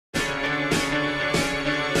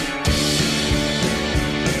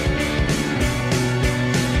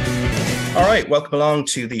right, welcome along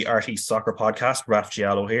to the RTÉ Soccer Podcast. Raf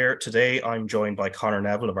Diallo here. Today, I'm joined by Conor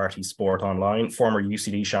Neville of RTÉ Sport Online, former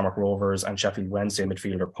UCD Shamrock Rovers and Sheffield Wednesday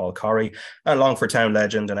midfielder Paul Corry, and Longford Town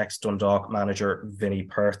legend and ex-Dundalk manager Vinny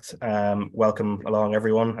Perth. Welcome along,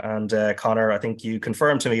 everyone. And Conor, I think you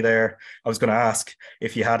confirmed to me there. I was going to ask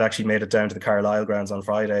if you had actually made it down to the Carlisle grounds on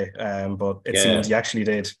Friday, but it seems you actually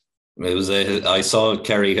did. It was I saw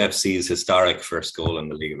Kerry FC's historic first goal in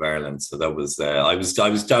the League of Ireland, so that was I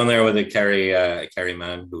was down there with a Kerry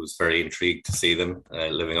man who was very intrigued to see them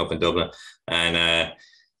living up in Dublin, and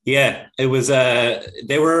it was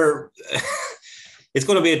they were. It's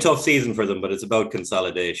going to be a tough season for them, but it's about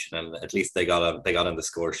consolidation, and at least they got on the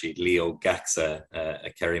score sheet. Leo Gaxa,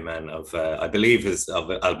 a Kerry man of I believe is of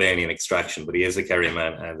Albanian extraction, but he is a Kerry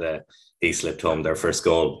man, and he slipped home their first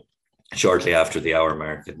goal shortly after the hour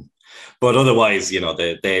mark. But otherwise,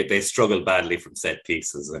 they struggled badly from set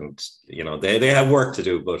pieces, and they have work to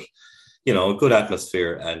do. But a good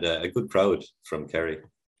atmosphere and a good crowd from Kerry.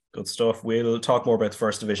 Good stuff. We'll talk more about the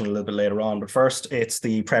first division a little bit later on. But first, it's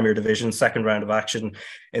the Premier Division, second round of action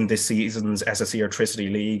in this season's SSE Airtricity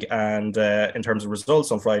League. And in terms of results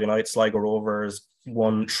on Friday night, Sligo Rovers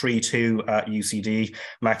won 3-2 at UCD.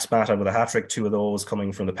 Max Mata with a hat-trick, two of those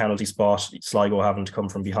coming from the penalty spot. Sligo having to come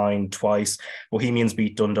from behind twice. Bohemians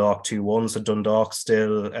beat Dundalk 2-1, so Dundalk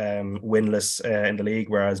still winless in the league,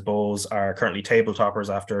 whereas Bows are currently table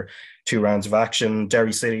toppers after 2 rounds of action.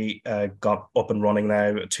 Derry City got up and running now,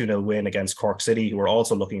 a 2-0 win against Cork City, who are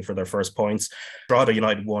also looking for their first points. Drogheda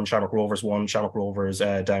United won, Shamrock Rovers won. Shamrock Rovers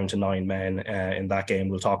down to 9 men in that game.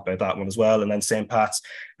 We'll talk about that one as well. And then St. Pat's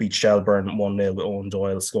beat Shelburne 1-0 with Owen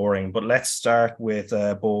Doyle scoring. But let's start with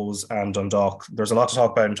Bows and Dundalk. There's a lot to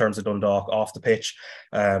talk about in terms of Dundalk off the pitch,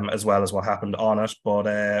 as well as what happened on it.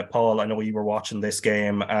 But Paul, I know you were watching this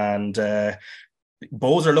game, and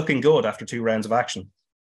Bows are looking good after 2 rounds of action.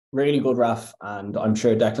 Really good, Raf, and I'm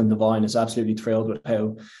sure Declan Devine is absolutely thrilled with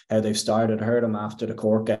how they've started. I heard him after the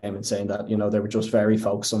Cork game and saying that they were just very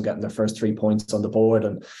focused on getting their first 3 points on the board,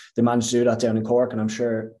 and they managed to do that down in Cork. And I'm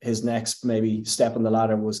sure his next maybe step on the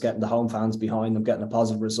ladder was getting the home fans behind them, getting a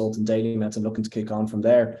positive result in Dalymount, and looking to kick on from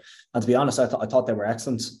there. And to be honest, I thought they were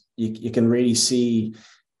excellent. You can really see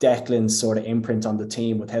Declan's sort of imprint on the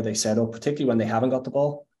team with how they set up, particularly when they haven't got the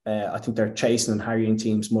ball. I think they're chasing and harrying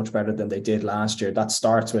teams much better than they did last year. That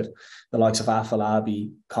starts with the likes of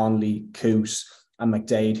Afolabi, Connolly, Coote and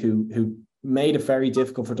McDade, who made it very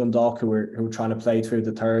difficult for Dundalk, who were trying to play through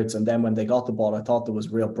the thirds. And then when they got the ball, I thought there was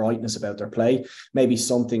real brightness about their play. Maybe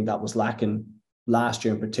something that was lacking last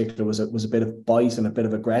year in particular was a bit of bite and a bit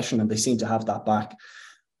of aggression, and they seem to have that back.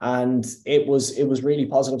 And it was really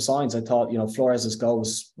positive signs. I thought, Flores' goal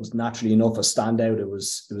was naturally enough a standout. It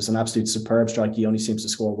was an absolute superb strike. He only seems to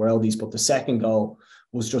score worldies, but the second goal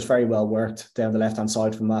was just very well worked down the left-hand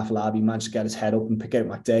side from Afolabi. He managed to get his head up and pick out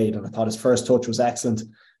McDade. And I thought his first touch was excellent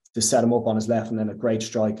to set him up on his left, and then a great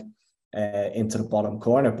strike into the bottom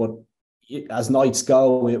corner. But as nights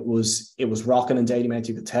go, it was rocking in Dalymount.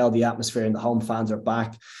 You could tell the atmosphere and the home fans are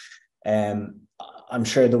back. I'm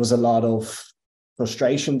sure there was a lot of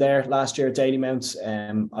frustration there last year at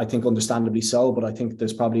Dalymount. I think understandably so, but I think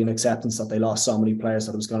there's probably an acceptance that they lost so many players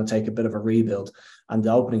that it was going to take a bit of a rebuild. And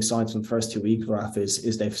the opening signs from the first 2 weeks, Raf,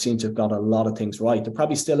 is they've seemed to have got a lot of things right. They're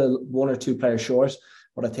probably still 1 or 2 players short,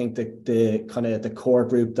 but I think the kind of the core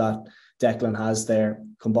group that Declan has there,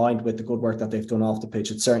 combined with the good work that they've done off the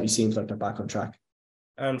pitch, it certainly seems like they're back on track.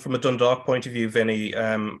 And from a Dundalk point of view, Vinny,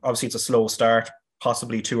 obviously it's a slow start,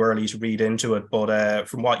 possibly too early to read into it, but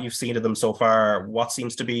from what you've seen of them so far, what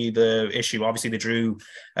seems to be the issue? Obviously they drew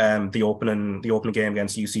the opening game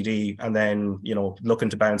against UCD, and then looking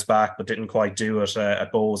to bounce back but didn't quite do it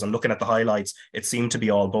at Bows. And looking at the highlights, it seemed to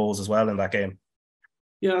be all Bows as well in that game.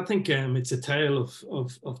 Yeah, I think it's a tale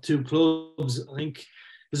of 2 clubs. I think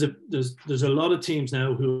there's a lot of teams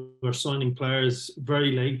now who are signing players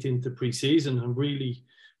very late into pre-season, and really,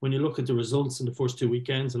 when you look at the results in the first 2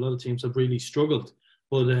 weekends, a lot of teams have really struggled.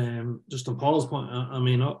 But just on Paul's point, I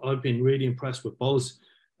mean, I've been really impressed with Bows.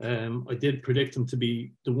 I did predict them to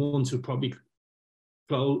be the ones who probably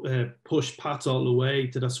push Pats all the way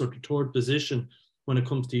to that sort of 3rd position when it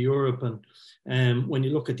comes to Europe. And when you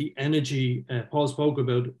look at the energy, Paul spoke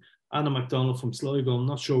about Adam McDonald from Sligo. I'm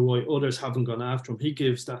not sure why others haven't gone after him. He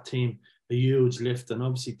gives that team a huge lift, and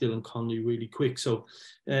obviously Dylan Connolly really quick. So,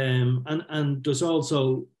 and there's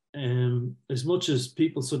also, as much as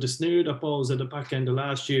people sort of sneered at Bows at the back end of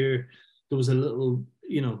last year, there was a little,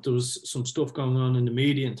 there was some stuff going on in the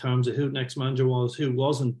media in terms of who the next manager was, who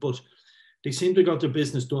wasn't, but they seem to have got their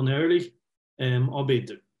business done early,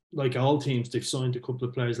 albeit like all teams, they've signed a couple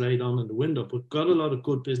of players late on in the window, but got a lot of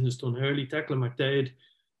good business done early. Declan McDade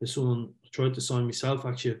someone tried to sign myself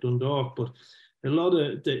actually at Dundalk, but a lot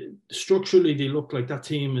of structurally they look like that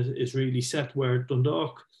team is really set, where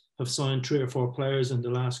Dundalk have signed 3 or 4 players in the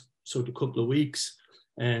last sort of couple of weeks.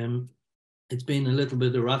 It's been a little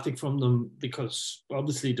bit erratic from them because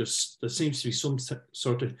obviously there seems to be some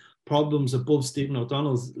sort of problems above Stephen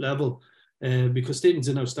O'Donnell's level, because Stephen's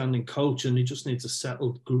an outstanding coach and he just needs a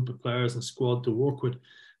settled group of players and squad to work with.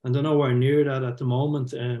 And they're nowhere near that at the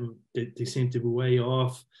moment. They seem to be way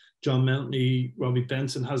off. John Mountney, Robbie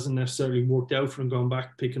Benson hasn't necessarily worked out for him, going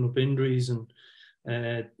back, picking up injuries,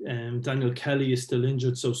 and Daniel Kelly is still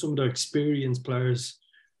injured. So some of their experienced players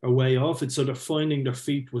are way off. It's sort of finding their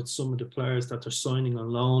feet with some of the players that they're signing on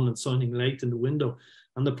loan and signing late in the window.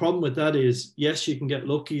 And the problem with that is, yes, you can get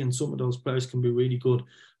lucky and some of those players can be really good,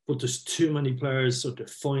 but there's too many players sort of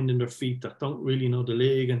finding their feet that don't really know the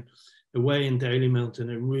league. And away in Dalymount in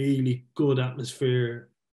a really good atmosphere,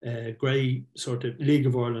 grey sort of League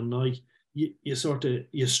of Ireland night, you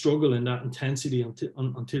struggle in that intensity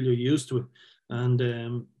until you're used to it.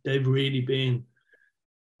 And they've really been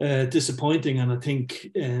disappointing, and I think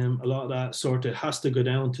a lot of that sort of has to go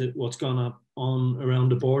down to what's gone on around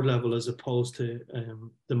the board level as opposed to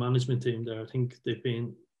the management team there. I think they've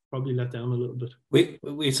been probably let down a little bit.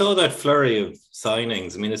 We saw that flurry of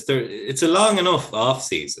signings. I mean, it's a long enough off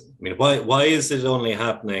season. I mean, why is it only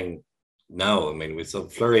happening now? I mean, we saw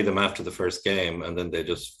flurry of them after the first game and then they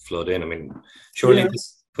just flood in. I mean, surely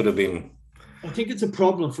this could have been. I think it's a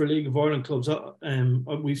problem for League of Ireland clubs.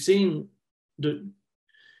 We've seen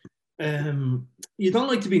you don't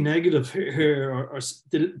like to be negative here, or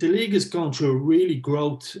the league has gone through a really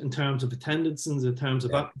growth in terms of attendance, in terms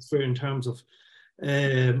of atmosphere, in terms of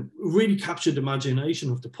really captured the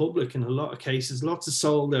imagination of the public in a lot of cases. Lots of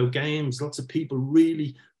sold out games, lots of people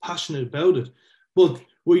really passionate about it. But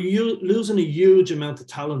we're losing a huge amount of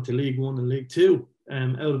talent to League One and League Two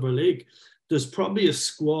out of our league. There's probably a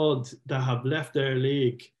squad that have left their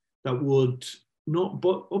league that would not,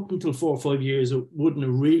 but up until 4 or 5 years, it wouldn't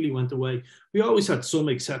have really went away. We always had some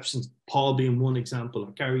exceptions, Pauw being one example,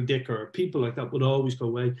 or Gary Dicker, or people like that would always go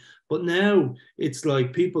away. But now it's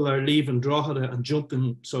like people are leaving Drogheda and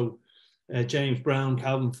jumping. So James Brown,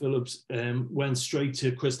 Calvin Phillips went straight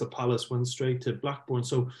to Crystal Palace, went straight to Blackburn.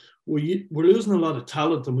 So we're losing a lot of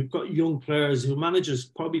talent, and we've got young players who managers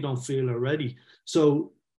probably don't feel are ready.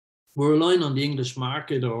 So we're relying on the English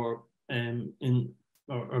market, or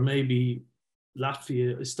maybe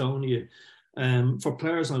Latvia, Estonia, for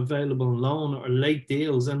players available on loan or late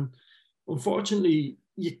deals. And unfortunately,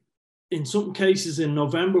 in some cases in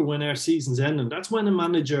November, when our season's ending, that's when a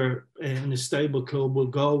manager in a stable club will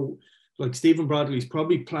go, like Stephen Bradley's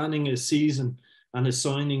probably planning his season and his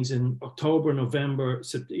signings in October, November.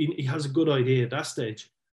 So he has a good idea at that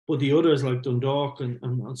stage. But the others like Dundalk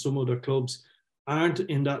and some other clubs aren't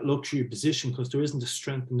in that luxury position because there isn't the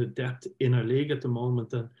strength and the depth in our league at the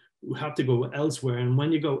moment. And we have to go elsewhere. And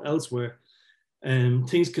when you go elsewhere,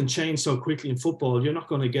 things can change so quickly in football. You're not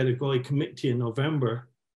going to get a guy commit to you in November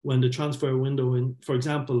when the transfer window, for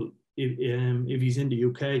example, if he's in the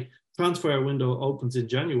UK, transfer window opens in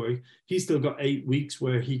January. He's still got 8 weeks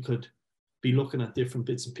where he could be looking at different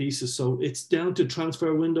bits and pieces. So it's down to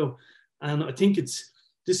transfer window. And I think this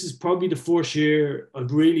is probably the first year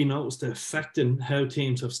I've really noticed the effect in how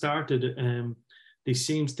teams have started. They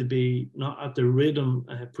seems to be not at the rhythm.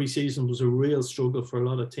 Pre-season was a real struggle for a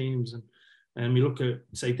lot of teams. And we look at,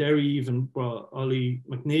 say, Derry even brought Ollie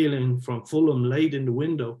McNeil in from Fulham late in the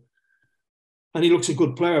window. And he looks a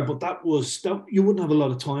good player, but that you wouldn't have a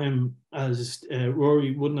lot of time, as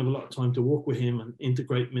Rory wouldn't have a lot of time to work with him and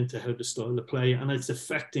integrate him into how the style of play. And it's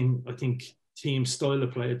affecting, I think, teams' style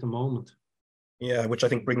of play at the moment. Yeah, which I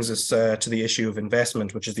think brings us to the issue of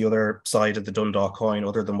investment, which is the other side of the Dundalk coin,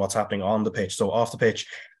 other than what's happening on the pitch. So off the pitch,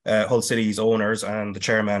 Hull City's owners and the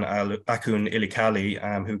chairman, Akun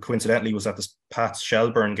Ilikali, who coincidentally was at the Pats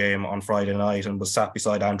Shelburne game on Friday night and was sat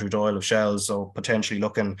beside Andrew Doyle of Shells, so potentially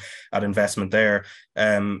looking at investment there.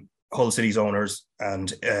 Hull City's owners,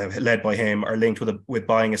 and led by him, are linked with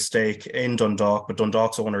buying a stake in Dundalk, but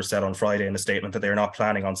Dundalk's owners said on Friday in a statement that they're not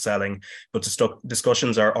planning on selling, but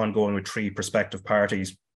discussions are ongoing with 3 prospective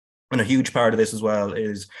parties. And a huge part of this as well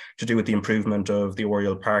is to do with the improvement of the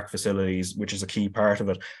Oriel Park facilities, which is a key part of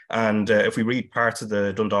it. And if we read parts of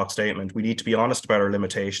the Dundalk statement, we need to be honest about our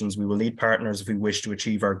limitations. We will need partners if we wish to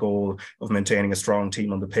achieve our goal of maintaining a strong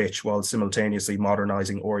team on the pitch while simultaneously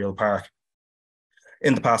modernising Oriel Park.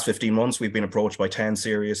 In the past 15 months, we've been approached by 10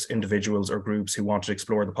 serious individuals or groups who want to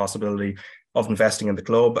explore the possibility of investing in the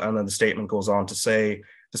club. And then the statement goes on to say,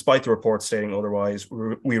 despite the report stating otherwise,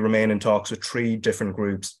 we remain in talks with 3 different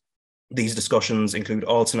groups These discussions include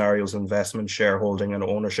all scenarios of investment, shareholding and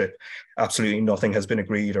ownership. Absolutely nothing has been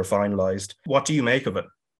agreed or finalised. What do you make of it?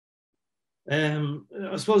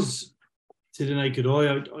 I suppose to the naked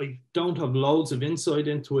eye, I don't have loads of insight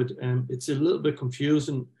into it. It's a little bit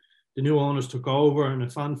confusing. The new owners took over, and a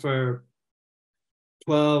fanfare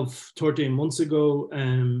 12, 13 months ago,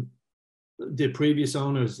 the previous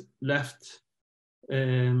owners left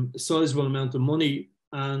a sizable amount of money,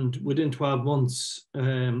 and within 12 months,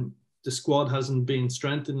 the squad hasn't been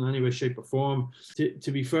strengthened in any way, shape or form.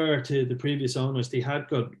 To be fair to the previous owners, they had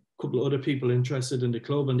got a couple of other people interested in the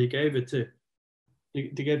club, and they gave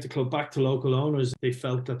the club back to local owners. They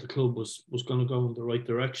felt that the club was going to go in the right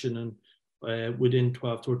direction, and within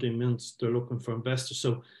 12, 13 months, they're looking for investors.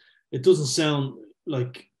 So it doesn't sound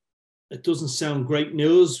great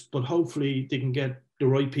news, but hopefully they can get the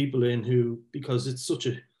right people in because it's such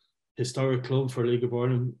a historic club for League of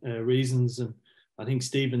Ireland reasons, and I think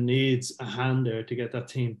Stephen needs a hand there to get that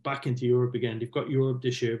team back into Europe again. They've got Europe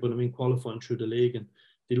this year, but I mean qualifying through the league, and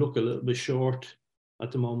they look a little bit short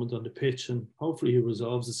at the moment on the pitch, and hopefully it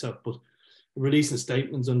resolves itself. But releasing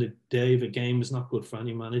statements on the day of a game is not good for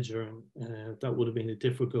any manager, and that would have been a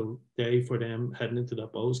difficult day for them heading into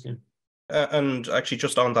that Bows game. And actually,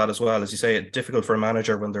 just on that as well, as you say, it's difficult for a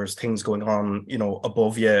manager when there's things going on,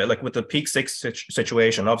 above you. Like with the Peak Six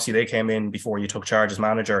situation, obviously they came in before you took charge as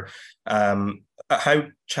manager. How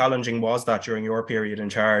challenging was that during your period in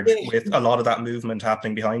charge with a lot of that movement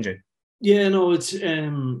happening behind you? Yeah, no, it's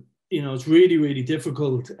it's really, really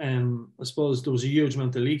difficult. I suppose there was a huge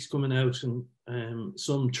amount of leaks coming out, and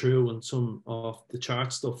some true and some off the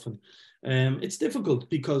chart stuff, and it's difficult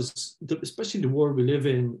because especially the world we live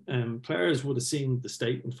in, players would have seen the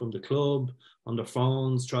statement from the club on their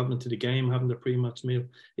phones, traveling to the game, having their pre-match meal.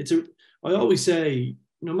 I always say,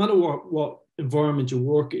 no matter what environment you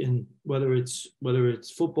work in, whether it's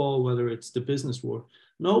football, whether it's the business world,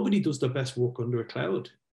 nobody does their best work under a cloud.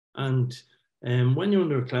 And when you're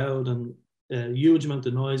under a cloud and a huge amount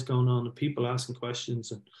of noise going on and people asking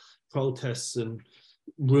questions and protests and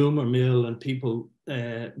rumour mill and people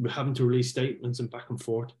having to release statements and back and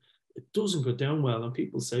forth, it doesn't go down well. And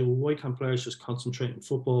people say, well, why can't players just concentrate on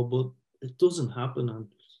football? But it doesn't happen,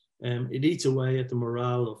 and it eats away at the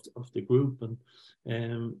morale of the group.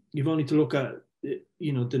 And you've only to look at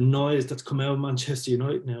the noise that's come out of Manchester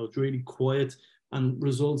United now. It's really quiet, and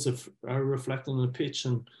results are reflecting on the pitch,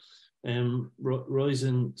 and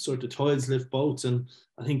rising sort of tides lift boats. And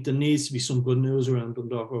I think there needs to be some good news around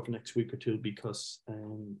Dundalk over the next week or two, because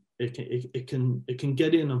it can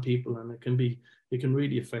get in on people, and it can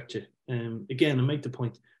really affect you. Again, I make the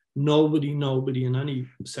point, nobody in any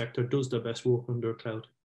sector does their best work under a cloud.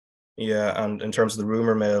 Yeah, and in terms of the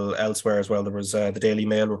rumour mill elsewhere as well, there was the Daily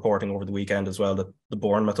Mail reporting over the weekend as well that the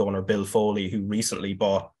Bournemouth owner, Bill Foley, who recently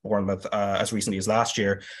bought Bournemouth as recently as last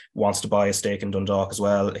year, wants to buy a stake in Dundalk as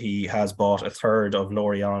well. He has bought a third of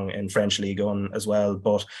Lorient in French League One as well,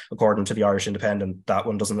 but according to the Irish Independent, that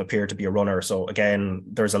one doesn't appear to be a runner. So again,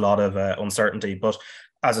 there's a lot of uncertainty. But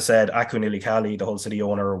as I said, Akun Ilikali, the Hull City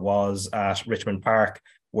owner, was at Richmond Park,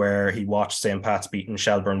 where he watched St. Pat's beating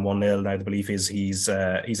Shelbourne 1-0. Now, the belief is he's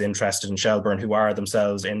interested in Shelbourne, who are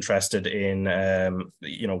themselves interested in,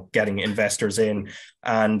 getting investors in.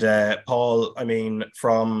 And Paul, I mean,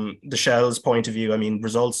 from the Shell's point of view, I mean,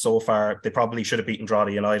 results so far, they probably should have beaten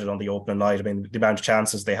Drogheda United on the opening night. I mean, the amount of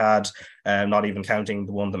chances they had, not even counting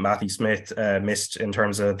the one that Matthew Smith missed in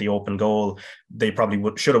terms of the open goal, they probably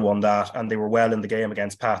should have won that. And they were well in the game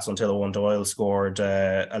against Pats until Owen Doyle scored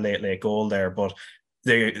a late goal there. But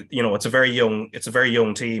it's a very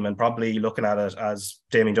young team, and probably looking at it, as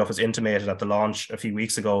Damien Duff has intimated at the launch a few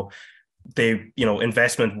weeks ago,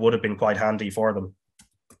 investment would have been quite handy for them.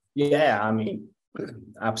 Yeah, I mean,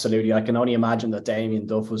 absolutely. I can only imagine that Damien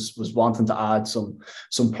Duff was wanting to add some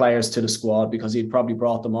players to the squad, because he'd probably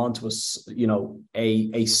brought them on to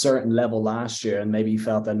a certain level last year, and maybe he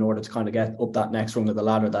felt that in order to kind of get up that next rung of the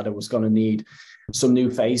ladder, that it was going to need some new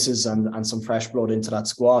faces and some fresh blood into that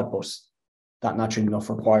squad. But that naturally enough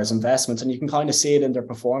requires investment, and you can kind of see it in their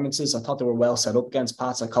performances. I thought they were well set up against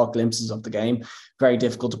Pats. I caught glimpses of the game. Very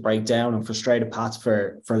difficult to break down, and frustrated Pats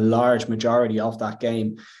for a large majority of that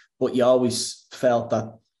game. But you always felt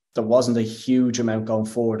that there wasn't a huge amount going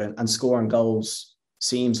forward, and scoring goals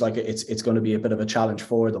seems like it's going to be a bit of a challenge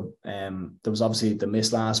for them. There was obviously the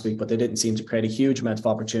miss last week, but they didn't seem to create a huge amount of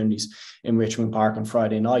opportunities in Richmond Park on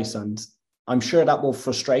Friday night, and I'm sure that will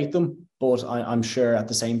frustrate them, but I'm sure at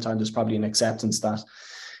the same time there's probably an acceptance that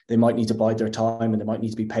they might need to bide their time, and they might need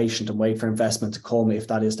to be patient and wait for investment to come if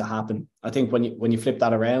that is to happen. I think when you flip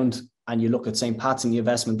that around and you look at St. Pat's and the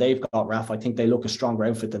investment they've got, Raf, I think they look a stronger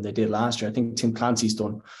outfit than they did last year. I think Tim Clancy's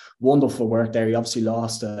done wonderful work there. He obviously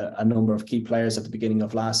lost a number of key players at the beginning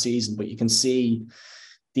of last season, but you can see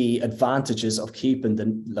the advantages of keeping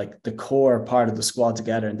the core part of the squad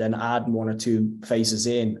together and then adding one or two faces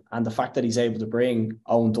in. And the fact that he's able to bring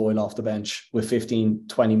Owen Doyle off the bench with 15,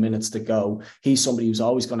 20 minutes to go, he's somebody who's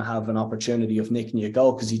always going to have an opportunity of nicking you a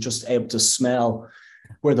goal because he's just able to smell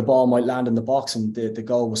where the ball might land in the box. And the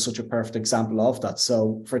goal was such a perfect example of that.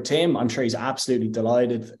 So for Tim, I'm sure he's absolutely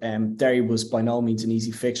delighted. Derry was by no means an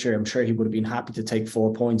easy fixture. I'm sure he would have been happy to take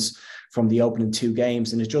 4 points from the opening 2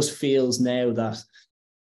 games. And it just feels now that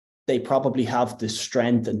they probably have the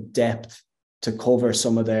strength and depth to cover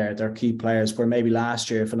some of their key players, where maybe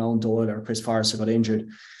last year, if an Owen Doyle or Chris Forrester got injured,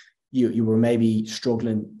 you were maybe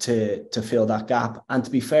struggling to fill that gap. And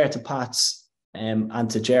to be fair to Pats and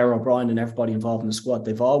to Ger O'Brien and everybody involved in the squad,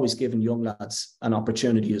 they've always given young lads an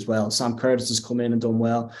opportunity as well. Sam Curtis has come in and done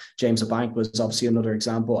well. James O'Bank was obviously another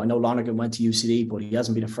example. I know Lonergan went to UCD, but he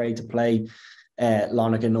hasn't been afraid to play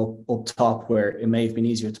Lonergan up top, where it may have been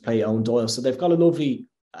easier to play Owen Doyle. So they've got a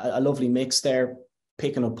lovely mix there.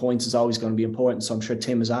 Picking up points is always going to be important. So I'm sure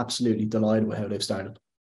Tim is absolutely delighted with how they've started.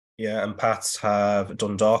 Yeah, and Pats have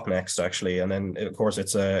Dundalk next, actually. And then, of course,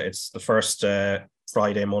 it's the first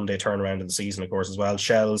Friday, Monday turnaround of the season, of course, as well.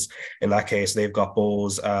 Shells, in that case, they've got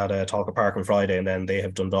Bows at Talca Park on Friday, and then they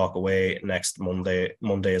have Dundalk away next Monday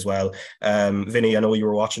as well. Vinny, I know you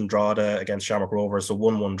were watching Drogheda against Shamrock Rovers, so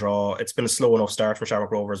 1-1 draw. It's been a slow enough start for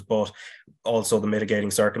Shamrock Rovers, but also the mitigating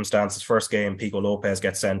circumstances. First game, Pico Lopez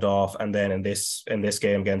gets sent off, and then in this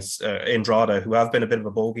game against in Drogheda, who have been a bit of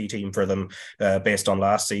a bogey team for them based on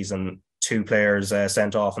last season, 2 players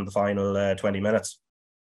sent off in the final 20 minutes.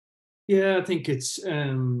 Yeah, I think it's,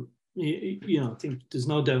 I think there's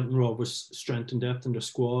no doubt in Rovers' strength and depth in their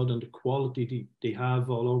squad and the quality they have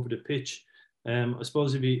all over the pitch. I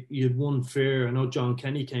suppose if you'd won fair, I know John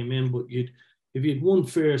Kenny came in, but if you'd won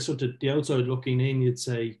fair, sort of the outside looking in, you'd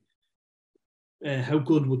say, how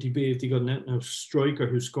good would he be if they got an out-and-out striker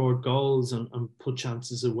who scored goals and put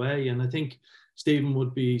chances away? And I think Stephen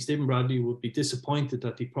Bradley would be disappointed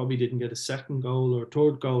that he probably didn't get a second goal or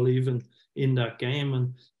third goal even in that game.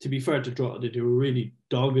 And to be fair to Drogheda, they were really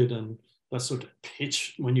dogged, and that sort of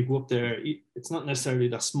pitch, when you go up there, it's not necessarily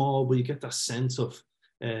that small, but you get that sense of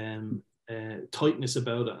tightness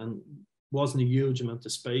about it, and wasn't a huge amount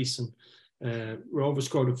of space. And Rovers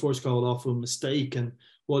scored the first goal off a mistake, and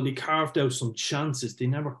while they carved out some chances, they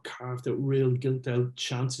never carved out real gilt-out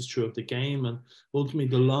chances throughout the game. And ultimately,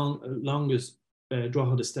 the longest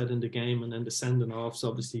Drogheda stayed in the game, and then the sending-offs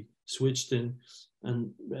obviously switched in,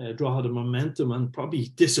 and Drogheda momentum, and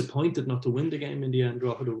probably disappointed not to win the game in the end.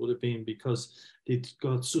 Drogheda would have been, because they'd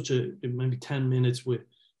got such maybe 10 minutes with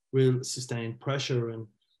real sustained pressure,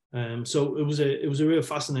 and so it was a real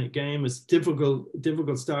fascinating game. It's difficult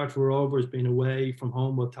start for Rovers being away from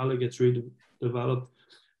home while Tala gets redeveloped.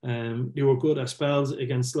 They were good at spells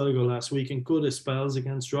against Sligo last week and good at spells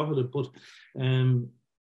against Drogheda, but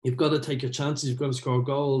you've got to take your chances. You've got to score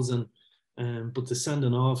goals, but the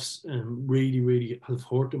sending offs really, really have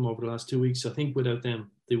hurt them over the last 2 weeks. I think without them,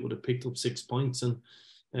 they would have picked up 6 points, and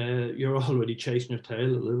you're already chasing your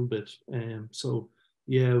tail a little bit. So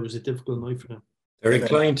yeah, it was a difficult night for them. They're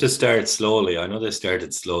inclined to start slowly. I know they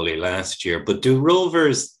started slowly last year, but do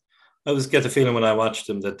Rovers, I always get the feeling when I watch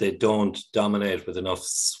them that they don't dominate with enough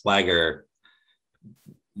swagger,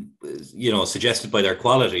 suggested by their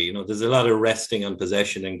quality. There's a lot of resting on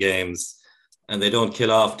possession in games, and they don't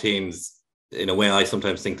kill off teams in a way I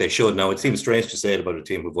sometimes think they should. Now, it seems strange to say it about a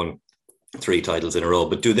team who've won 3 titles in a row,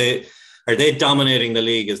 but are they dominating the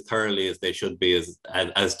league as thoroughly as they should be,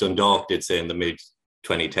 as Dundalk did, say, in the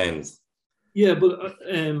mid-2010s? Yeah, but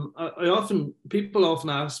people often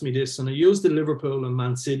ask me this, and I use the Liverpool and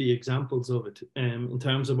Man City examples of it in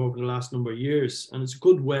terms of over the last number of years, and it's a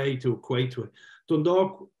good way to equate to it.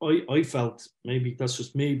 Dundalk, I felt, maybe that's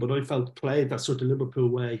just me, but I felt played that sort of Liverpool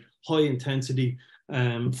way, high intensity,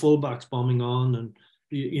 fullbacks bombing on,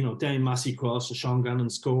 and Dane Massey cross and Sean Gannon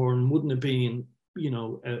score, and wouldn't have been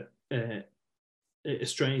a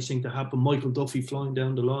strange thing to happen. Michael Duffy flying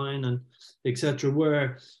down the line and etc.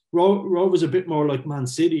 Where Rovers a bit more like Man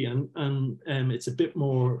City, and it's a bit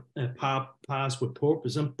more pass with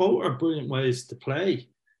purpose, and both are brilliant ways to play.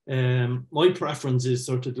 My preference is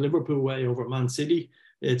sort of the Liverpool way over Man City.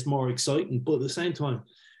 It's more exciting, but at the same time,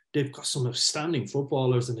 they've got some outstanding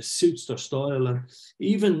footballers, and it suits their style. And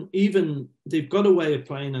even they've got a way of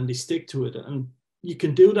playing, and they stick to it. And you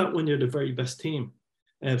can do that when you're the very best team.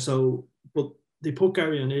 But they put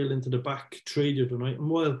Gary O'Neill into the back 3 the other night, and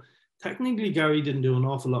while technically Gary didn't do an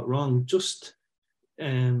awful lot wrong, just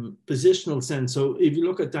positional sense. So if you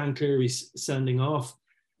look at Dan Cleary's sending off,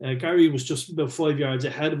 Gary was just about 5 yards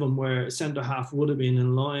ahead of him, where centre half would have been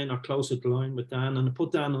in line or closer to line with Dan, and it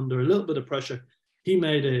put Dan under a little bit of pressure. He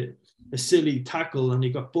made a silly tackle and he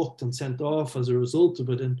got booked and sent off as a result of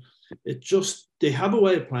it. And it just, they have a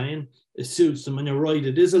way of playing. It suits them. And you're right,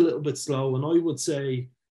 it is a little bit slow. And I would say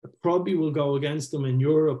it probably will go against them in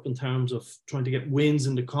Europe in terms of trying to get wins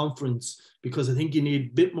in the conference, because I think you need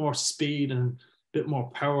a bit more speed and a bit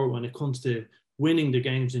more power when it comes to winning the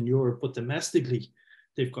games in Europe. But domestically,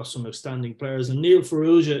 they've got some outstanding players. And Neil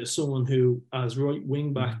Farrugia is someone who, as right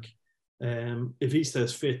wing back, if he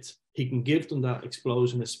stays fit, he can give them that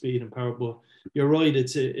explosion of speed and power. But you're right,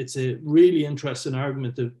 it's a really interesting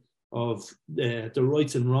argument of the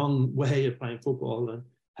right and wrong way of playing football and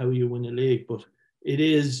how you win a league. But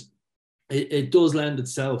it does lend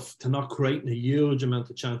itself to not creating a huge amount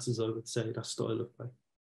of chances, I would say, that style of play.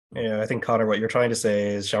 Yeah, I think, Conor, what you're trying to say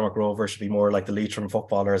is Shamrock Rovers should be more like the Leitrim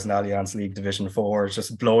footballers in Allianz League Division 4,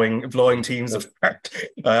 just blowing teams apart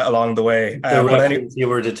along the way. You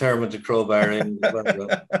were determined to crowbar in.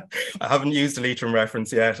 I haven't used the Leitrim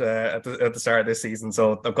reference yet at the start of this season,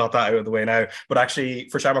 so I've got that out of the way now. But actually,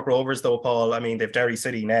 for Shamrock Rovers, though, Paul, I mean, they've Derry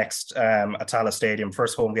City next at Tallaght Stadium,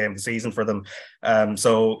 first home game of the season for them.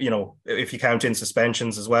 So, you know, if you count in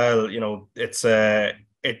suspensions as well, you know, it's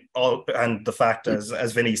it all, and the fact, as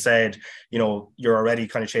Vinny said, you know, you're already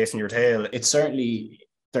kind of chasing your tail. It's certainly,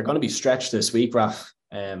 they're going to be stretched this week, Raf.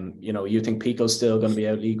 You know, you think Pico's still going to be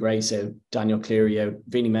out, Lee Grace out, Daniel Cleary out.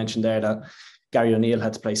 Vinny mentioned there that Gary O'Neill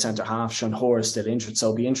had to play centre half. Sean Hoare is still injured, so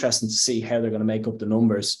it'll be interesting to see how they're going to make up the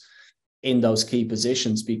numbers in those key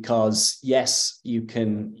positions, because yes, you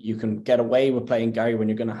can get away with playing Gary when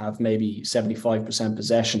you're going to have maybe 75%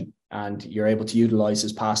 possession and you're able to utilize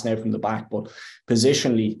his pass now from the back. But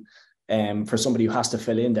positionally, for somebody who has to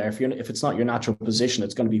fill in there, if it's not your natural position,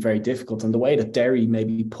 it's going to be very difficult. And the way that Derry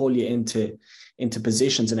maybe pull you into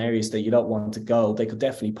positions and areas that you don't want to go, they could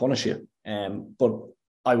definitely punish you. But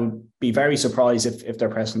I would be very surprised if they're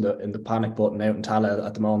pressing the panic button out in Tallaght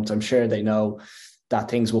at the moment. I'm sure they know that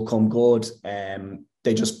things will come good.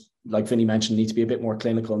 They just, like Vinny mentioned, need to be a bit more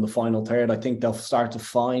clinical in the final third. I think they'll start to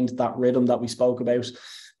find that rhythm that we spoke about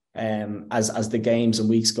as the games and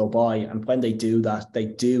weeks go by. And when they do that, they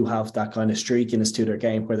do have that kind of streakiness to their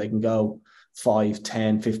game where they can go 5,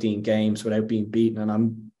 10, 15 games without being beaten. And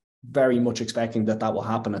I'm very much expecting that will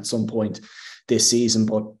happen at some point this season.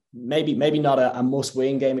 But maybe not a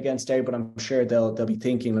must-win game against Derry, but I'm sure they'll be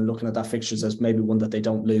thinking and looking at that fixtures as maybe one that they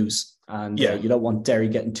don't lose. And you don't want Derry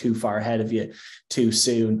getting too far ahead of you too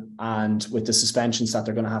soon. And with the suspensions that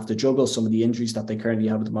they're going to have to juggle, some of the injuries that they currently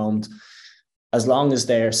have at the moment, as long as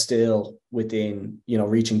they're still within, you know,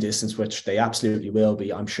 reaching distance, which they absolutely will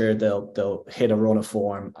be, I'm sure they'll hit a run of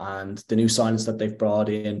form, and the new signings that they've brought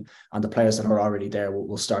in and the players that are already there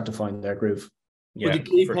will start to find their groove. Yeah, but the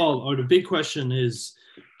key, Paul, or the big question is,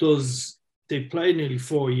 they've played nearly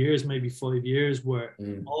 4 years, maybe 5 years, where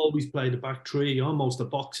always play the back three, almost a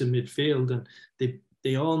box in midfield, and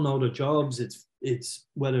they all know their jobs. It's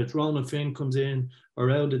whether it's Ronan Finn comes in or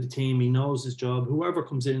out of the team, he knows his job. Whoever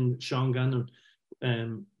comes in, Sean Gannon,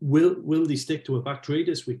 will they stick to a back three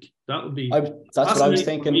this week? That would be that's what I was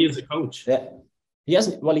thinking. For me as a coach, yeah, he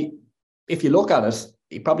hasn't. Well, if you look at it,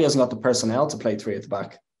 he probably hasn't got the personnel to play three at the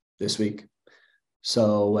back this week.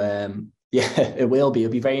 So yeah, it will be.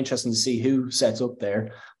 It'll be very interesting to see who sets up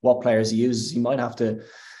there, what players he uses. He might have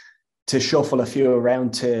to shuffle a few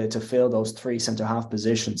around to fill those three centre half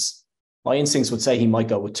positions. My instincts would say he might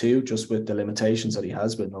go with two, just with the limitations that he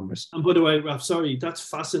has with numbers. And by the way, Raf, sorry, that's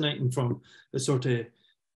fascinating from a sort of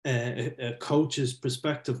a coach's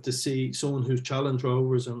perspective to see someone who's challenged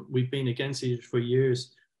Rovers, and we've been against each other for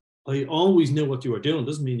years. I always knew what you were doing.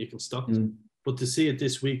 Doesn't mean you can stop it. But to see it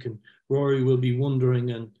this week, and Rory will be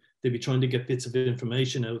wondering, and they'll be trying to get bits of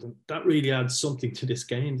information out, and that really adds something to this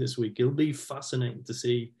game this week. It'll be fascinating to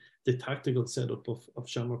see the tactical setup of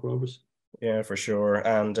Shamrock Rovers. Yeah, for sure.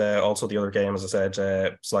 And also the other game, as I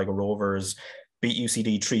said, Sligo Rovers beat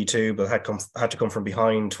UCD 3-2, but had to come from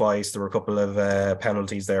behind twice. There were a couple of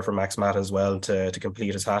penalties there for Max Matt as well to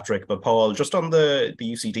complete his hat-trick. But Paul, just on the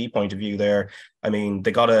UCD point of view there, I mean,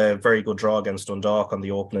 they got a very good draw against Dundalk on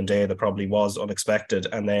the opening day that probably was unexpected.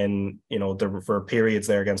 And then, you know, there were periods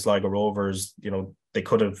there against Sligo Rovers, you know, they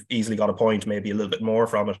could have easily got a point, maybe a little bit more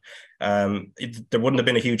from it. There wouldn't have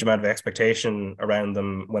been a huge amount of expectation around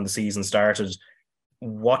them when the season started.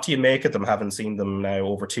 What do you make of them, having seen them now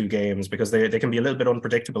over 2 games? Because they can be a little bit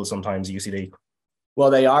unpredictable sometimes, UCD. Well,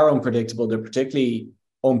 they are unpredictable. They're particularly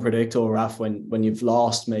unpredictable, Raf, when you've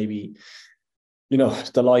lost maybe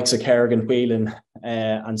the likes of Kerrigan, Whelan,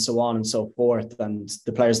 and so on and so forth. And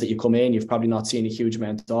the players that you come in, you've probably not seen a huge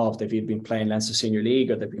amount of. They've either been playing Leinster Senior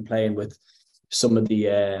League or they've been playing with some of the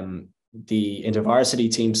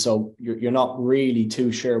intervarsity teams. So you're not really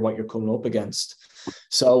too sure what you're coming up against.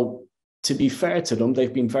 So to be fair to them,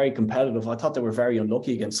 they've been very competitive. I thought they were very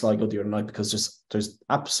unlucky against Sligo the other night, because there's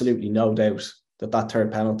absolutely no doubt that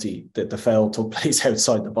third penalty, that the foul took place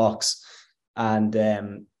outside the box. And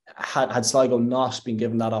had Sligo not been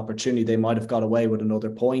given that opportunity, they might have got away with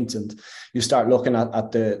another point. And you start looking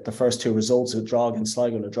at the first two results, a draw against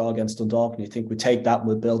Sligo and a draw against Dundalk, and you think we take that and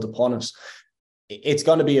we'll build upon it. It's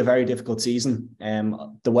going to be a very difficult season.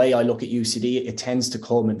 The way I look at UCD, it tends to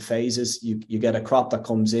come in phases. You get a crop that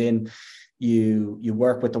comes in, you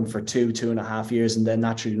work with them for 2.5 years, and then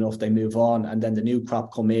naturally enough they move on, and then the new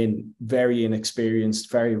crop come in very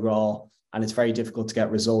inexperienced, very raw, and it's very difficult to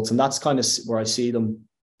get results. And that's kind of where I see them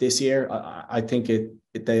this year. I think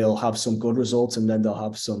they'll have some good results, and then they'll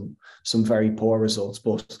have some very poor results.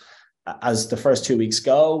 But as the first 2 weeks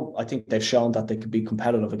go, I think they've shown that they could be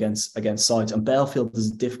competitive against sides. And Belfield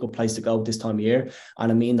is a difficult place to go at this time of year.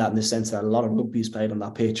 And I mean that in the sense that a lot of rugby is played on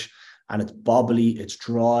that pitch, and it's bobbly, it's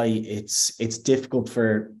dry, it's difficult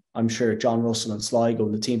for, I'm sure, John Russell and Sligo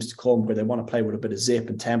and the teams to come, where they want to play with a bit of zip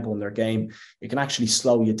and tempo in their game. It can actually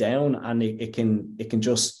slow you down, and it can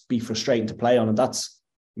just be frustrating to play on. And that's,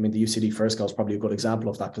 I mean, the UCD first goal is probably a good example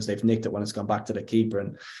of that, because they've nicked it when it's gone back to the keeper,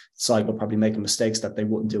 and Sligo probably making mistakes that they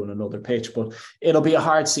wouldn't do in another pitch. But it'll be a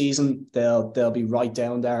hard season. They'll be right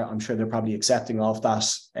down there. I'm sure they're probably accepting of that.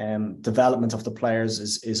 Development of the players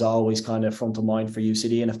is always kind of front of mind for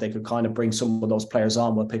UCD, and if they could kind of bring some of those players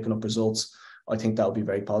on while picking up results, I think that would be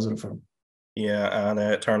very positive for them. Yeah,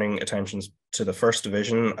 and turning attentions to the first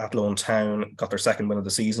division, Athlone Town got their second win of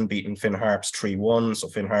the season, beating Finn Harps 3-1. So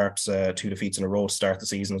Finn Harps 2 defeats in a row to start the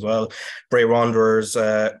season as well. Bray Wanderers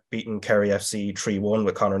beating Kerry FC 3-1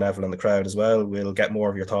 with Conor Neville in the crowd as well. We'll get more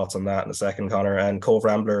of your thoughts on that in a second, Conor. And Cove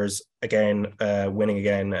Ramblers again, winning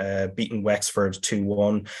again, beating Wexford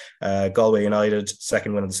 2-1. Galway United,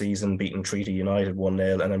 second win of the season, beating Treaty United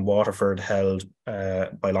 1-0. And then Waterford held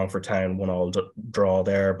by Longford Town 1-1 draw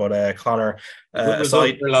there. But Conor,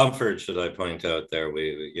 aside for Longford, should I point out there,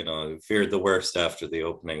 we feared the worst after the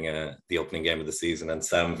opening game of the season, and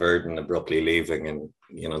Sam Verdon abruptly leaving, and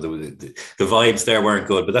the vibes there weren't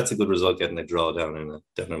good. But that's a good result, getting a draw down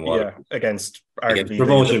in Waterford. Yeah, against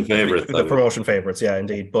promotion favourites. The promotion favourites, yeah,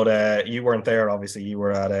 indeed. But you weren't there, obviously. You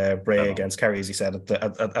were at Bray against Kerry, as you said at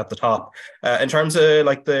the top. In terms of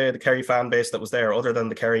like the Kerry fan base that was there, other than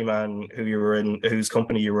the Kerry man whose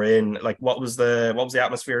company you were in, like what was the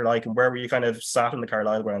atmosphere like, and where were you kind of sat in the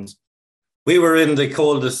Carlisle grounds? We were in the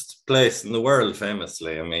coldest place in the world,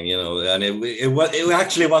 famously. I mean, and it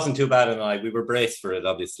actually wasn't too bad, and we were braced for it,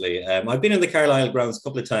 obviously. I've been in the Carlisle grounds a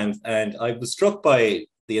couple of times, and I was struck by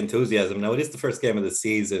the enthusiasm. Now, it is the first game of the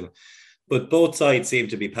season, but both sides seem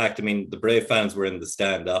to be packed. I mean, the Brave fans were in the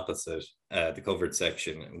stand opposite the covered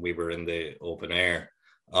section, and we were in the open air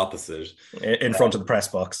opposite. In front of the press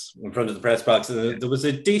box. In front of the press box. And there was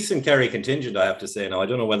a decent Kerry contingent, I have to say. Now, I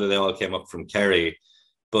don't know whether they all came up from Kerry,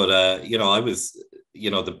 but, I was,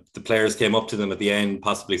 the players came up to them at the end.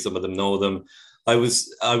 Possibly some of them know them. I was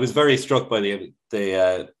very struck by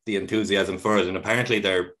the enthusiasm for it. And apparently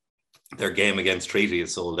their game against Treaty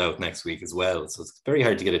is sold out next week as well. So it's very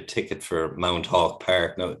hard to get a ticket for Mount Hawk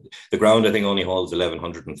Park. Now, the ground, I think, only holds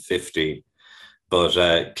 1,150.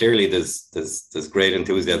 But clearly there's great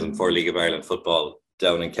enthusiasm for League of Ireland football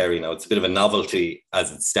down in Kerry. Now, it's a bit of a novelty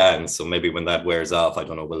as it stands. So maybe when that wears off, I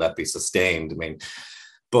don't know, will that be sustained? I mean,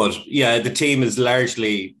 but yeah, the team is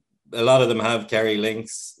largely, a lot of them have Kerry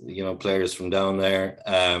links, players from down there.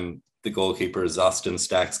 The goalkeeper is Austin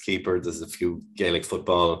Stack's keeper. There's a few Gaelic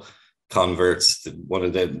football converts.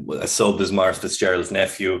 A sub is Maurice Fitzgerald's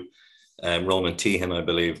nephew, Ronan Tehan, I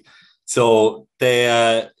believe. So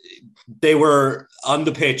they were on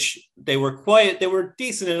the pitch. They were quiet. They were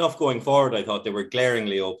decent enough going forward. I thought they were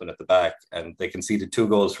glaringly open at the back, and they conceded 2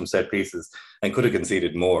 goals from set pieces and could have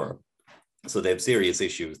conceded more. So they have serious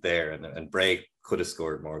issues there, and Bray could have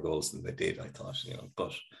scored more goals than they did, I thought,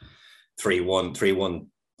 but 3-1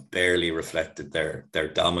 barely reflected their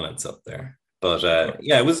dominance up there. But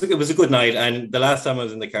it was a good night. And the last time I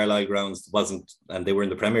was in the Carlisle grounds and they were in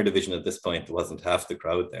the Premier Division at this point, there wasn't half the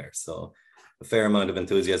crowd there. So a fair amount of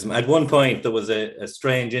enthusiasm. At one point, there was a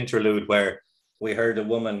strange interlude where we heard a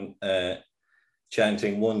woman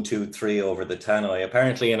chanting 1, 2, 3 over the tannoy.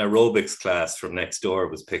 Apparently an aerobics class from next door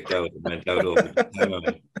was picked out and went out over the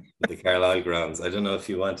tannoy at the Carlisle grounds. I don't know if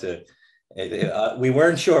you want to We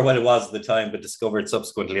weren't sure what it was at the time, but discovered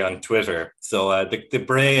subsequently on Twitter. So the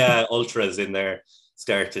Bray ultras in there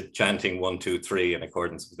started chanting 1, 2, 3 in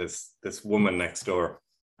accordance with this woman next door.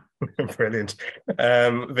 Brilliant.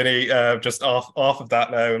 Vinny, just off of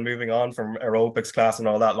that now and moving on from aerobics class and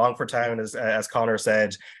all that, Longford Town, as Conor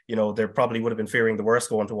said, they probably would have been fearing the worst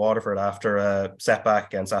going to Waterford after a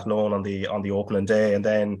setback against Athlone on the opening day. And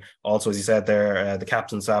then also, as you said there, the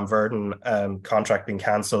captain, Sam Verdon, contract being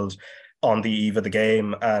cancelled on the eve of the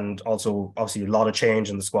game, and also obviously a lot of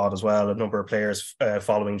change in the squad as well. A number of players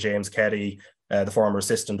following James Keddy, the former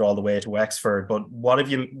assistant, all the way to Wexford. But what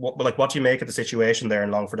do you make of the situation there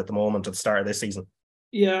in Longford at the moment at the start of this season?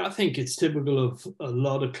 Yeah, I think it's typical of a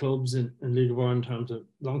lot of clubs in League of Ireland in terms of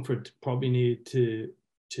Longford probably need to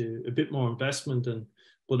a bit more investment,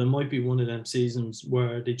 but it might be one of them seasons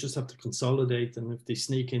where they just have to consolidate, and if they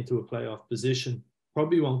sneak into a playoff position,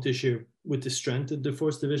 probably won't this year with the strength of the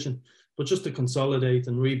first division, but just to consolidate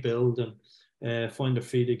and rebuild and find their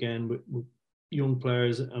feet again with young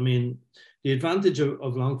players. I mean, the advantage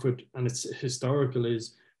of Longford, and it's historical,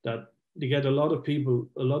 is that they get a lot of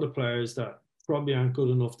players that probably aren't good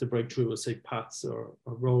enough to break through, as say Pats or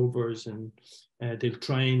Rovers, and they'll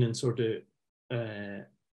train and sort of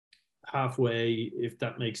halfway, if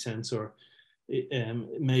that makes sense, or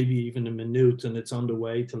maybe even a minute, and it's on the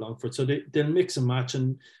way to Longford. So they'll mix and match,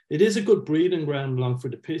 and it is a good breeding ground,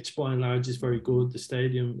 Longford. The pitch by and large is very good. The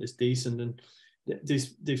stadium is decent, and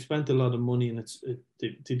they've spent a lot of money, and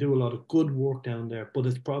they do a lot of good work down there. But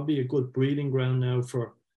it's probably a good breeding ground now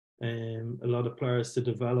for a lot of players to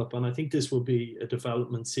develop, and I think this will be a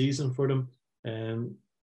development season for them. And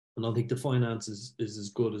I think the finance is as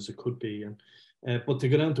good as it could be, and but to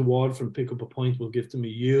go down to Waterford and pick up a point will give them a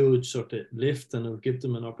huge sort of lift, and it'll give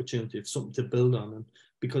them an opportunity of something to build on. And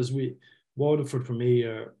because Waterford for me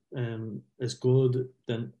are as good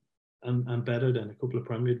and better than a couple of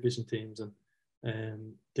Premier Division teams,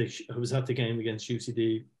 and I was at the game against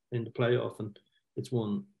UCD in the playoff, and it's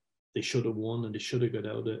one they should have won, and they should have got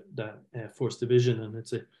out of that first division, and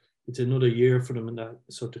it's another year for them in that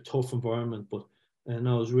sort of tough environment. But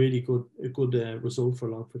no, it was really a good result for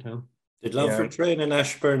Longford Town. Did Longford train in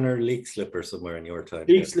Ashburn or Leixlip or somewhere in your time?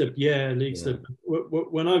 Leixlip, yeah, Leixlip.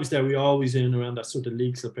 When I was there, we always in around that sort of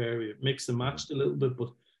Leixlip area. Mixed and matched a little bit, but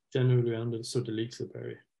generally around the sort of Leixlip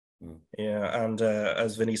area. Yeah, and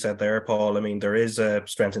as Vinny said there, Paul, I mean, there is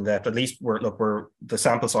strength in depth. At least the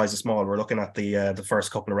sample size is small. We're looking at the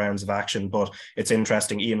first couple of rounds of action, but it's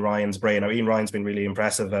interesting. Ian Ryan's Bray. Now, Ian Ryan's been really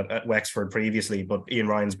impressive at Wexford previously, but Ian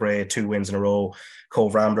Ryan's Bray, 2 wins in a row.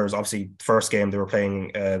 Cove Ramblers, obviously, first game they were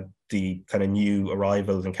playing the kind of new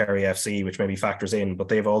arrivals in Kerry FC, which maybe factors in, but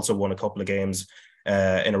they've also won a couple of games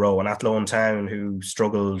in a row. And Athlone Town, who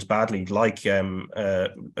struggled badly, like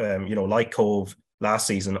Cove last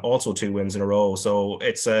season, also 2 wins in a row. So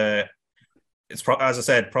it's as I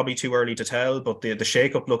said, probably too early to tell, but the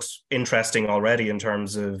shake-up looks interesting already in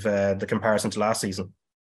terms of the comparison to last season.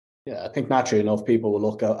 Yeah, I think naturally enough, people will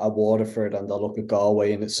look at Waterford and they'll look at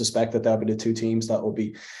Galway, and it's suspect that they'll be the 2 teams that will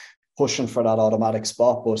be pushing for that automatic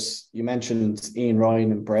spot. But you mentioned Ian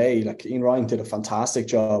Ryan and Bray. Like, Ian Ryan did a fantastic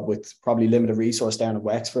job with probably limited resource down at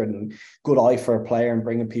Wexford, and good eye for a player and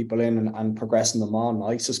bringing people in and progressing them on.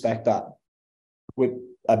 I suspect that with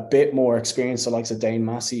a bit more experience, the likes of Dane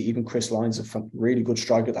Massey, even Chris Lyons, a really good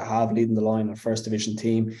striker to have leading the line on a first division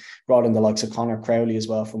team, brought in the likes of Conor Crowley as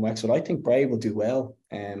well from Wexford. I think Bray will do well.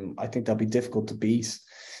 I think they'll be difficult to beat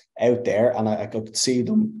out there, and I could see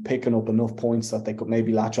them picking up enough points that they could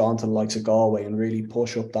maybe latch on to the likes of Galway and really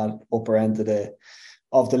push up that upper end of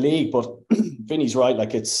the league. But Vinny's right,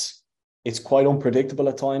 like it's quite unpredictable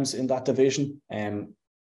at times in that division.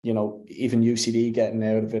 Even UCD getting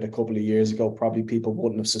out of it a couple of years ago, probably people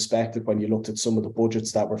wouldn't have suspected when you looked at some of the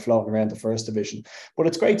budgets that were floating around the first division. But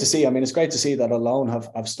it's great to see. I mean, it's great to see that Alone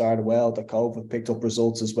have started well, that Cove have picked up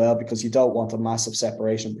results as well, because you don't want a massive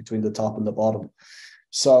separation between the top and the bottom.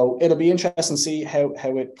 So it'll be interesting to see how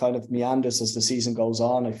it kind of meanders as the season goes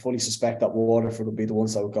on. I fully suspect that Waterford will be the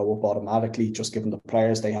ones that would go up automatically, just given the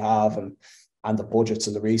players they have and the budgets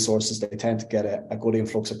and the resources. They tend to get a good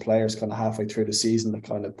influx of players kind of halfway through the season that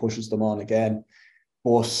kind of pushes them on again.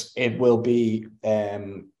 But it'll be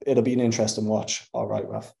an interesting watch. All right,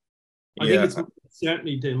 Raf. I think it's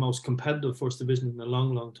certainly the most competitive first division in a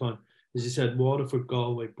long, long time. As you said, Waterford,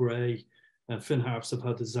 Galway, Bray, and Finn Harps have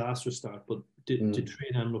had a disastrous start, but the 3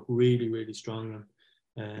 of them look really, really strong.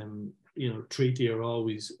 And Treaty are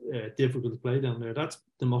always difficult to play down there. That's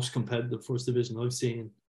the most competitive first division I've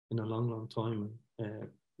seen in a long, long time.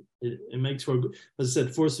 It makes for, as I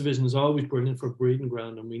said, first division is always brilliant for breeding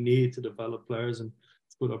ground, and we need to develop players, and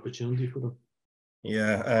it's a good opportunity for them.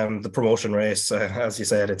 Yeah, the promotion race, as you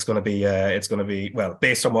said, it's going to be well,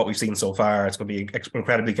 based on what we've seen so far, it's going to be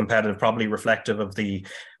incredibly competitive, probably reflective of the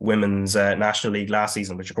women's National League last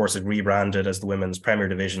season, which of course is rebranded as the Women's Premier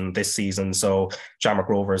Division this season. So Shamrock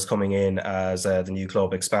Rovers coming in as the new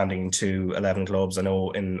club, expanding to 11 clubs. I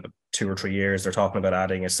know in 2 or 3 years they're talking about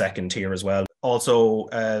adding a second tier as well. Also,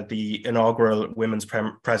 the inaugural Women's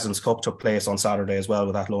President's Cup took place on Saturday as well,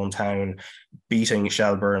 with Athlone Town beating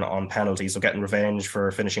Shelburne on penalties, so getting revenge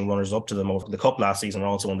for finishing runners up to them over the cup last season and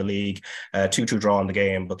also in the league. 2-2 draw in the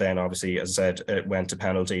game, but then obviously, as I said, it went to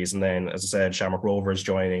penalties. And then, as I said, Shamrock Rovers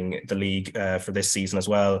joining the league for this season as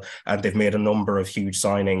well, and they've made a number of huge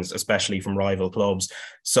signings, especially from rival clubs.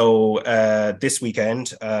 So this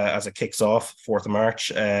weekend, as it kicks off, 4th of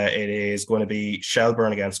March, it is going to be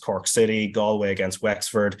Shelburne against Cork City, Galway against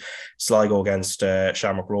Wexford, Sligo against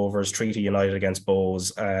Shamrock Rovers, Treaty United against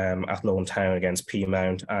Bows, Athlone Town against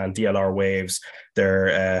Peamount, and DLR Waves.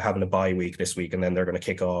 They're having a bye week this week, and then they're going to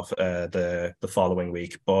kick off the following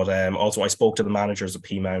week. But also, I spoke to the managers of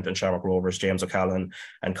Peamount and Shamrock Rovers, James O'Callaghan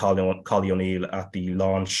and Collie O'Neill, at the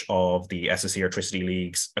launch of the SSE Airtricity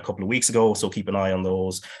Leagues a couple of weeks ago. So keep an eye on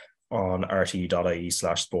those on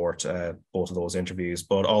rte.ie/sport, both of those interviews.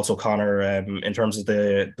 But also, Conor, in terms of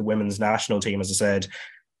the women's national team, as I said,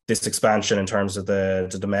 this expansion in terms of the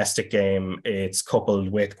domestic game, it's coupled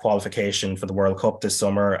with qualification for the World Cup this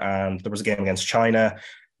summer. And there was a game against China,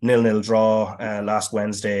 0-0 draw last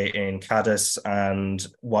Wednesday in Cadiz. And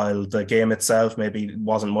while the game itself maybe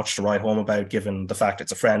wasn't much to write home about, given the fact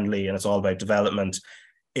it's a friendly and it's all about development,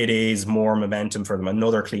 it is more momentum for them.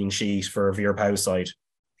 Another clean sheet for Vera Pauw's side.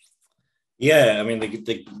 Yeah, I mean,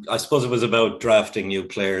 I suppose it was about drafting new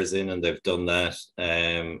players in, and they've done that.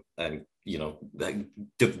 And you know,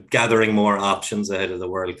 gathering more options ahead of the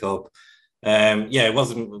World Cup. Yeah, it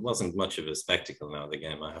wasn't much of a spectacle now, the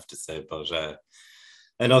game, I have to say, but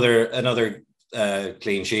another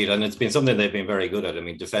clean sheet, and it's been something they've been very good at. I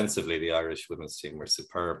mean, defensively, the Irish women's team were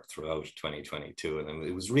superb throughout 2022, and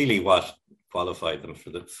it was really what qualified them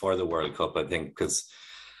for the World Cup, I think, because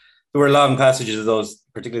there were long passages of those,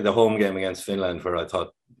 particularly the home game against Finland, where I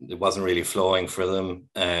thought it wasn't really flowing for them.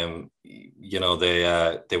 You know,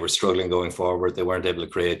 they were struggling going forward. They weren't able to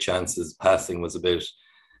create chances. Passing was a bit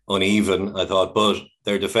uneven, I thought, but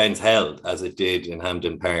their defence held, as it did in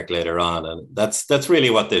Hampden Park later on, and that's really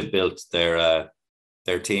what they've built their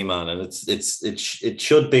team on. And it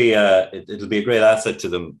should be it'll be a great asset to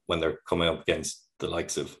them when they're coming up against the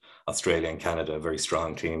likes of Australia and Canada, very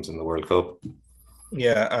strong teams in the World Cup.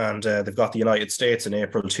 Yeah, and they've got the United States in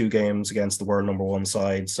April, 2 games against the world number 1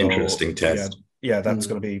 side. So interesting test. Yeah, that's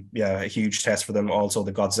going to be a huge test for them. Also,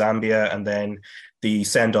 they've got Zambia, and then the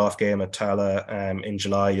send-off game at Tala in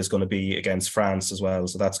July is going to be against France as well.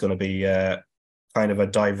 So that's going to be kind of a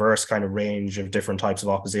diverse kind of range of different types of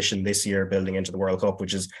opposition this year, building into the World Cup,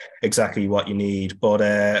 which is exactly what you need.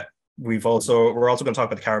 But we're also going to talk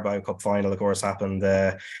about the Carabao Cup final, of course, happened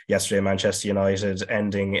yesterday. Manchester United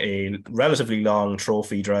ending a relatively long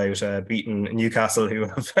trophy drought, beating Newcastle, who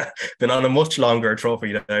have been on a much longer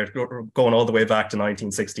trophy drought, going all the way back to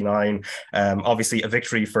 1969. Obviously, a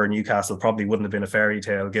victory for Newcastle probably wouldn't have been a fairy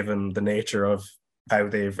tale given the nature of how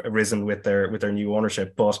they've arisen with their new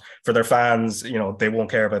ownership, but for their fans, you know, they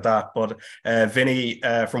won't care about that. But Vinny,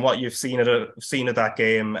 from what you've seen at that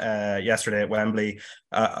game yesterday at Wembley,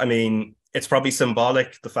 I mean, it's probably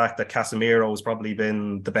symbolic, the fact that Casemiro has probably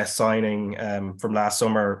been the best signing from last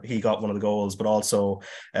summer. He got one of the goals, but also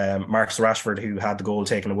Marcus Rashford, who had the goal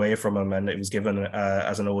taken away from him, and it was given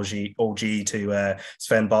as an OG to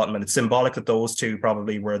Sven Botman. It's symbolic that those two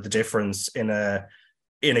probably were the difference in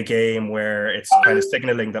a game where it's kind of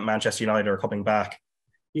signalling that Manchester United are coming back.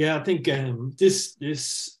 Yeah, I think this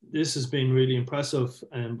has been really impressive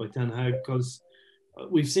by Ten Hag, because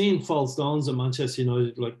we've seen false dawns at Manchester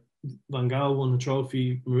United. Like Van Gaal won a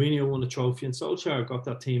trophy, Mourinho won a trophy, and Solskjaer got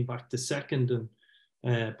that team back to second.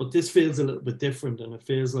 And but this feels a little bit different, and it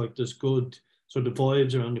feels like there's good sort of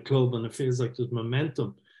vibes around the club, and it feels like there's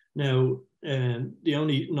momentum. Now, the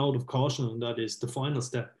only note of caution on that is the final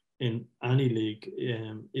step in any league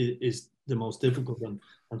is the most difficult,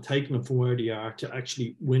 and taking them from where they are to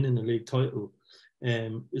actually winning a league title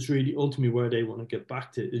is really ultimately where they want to get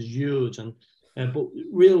back to, is huge. And but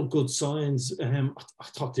real good signs. I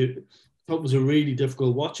thought it was a really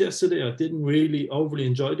difficult watch yesterday. I didn't really overly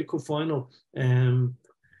enjoy the cup final.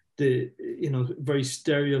 The very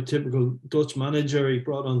stereotypical Dutch manager. He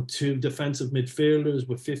brought on 2 defensive midfielders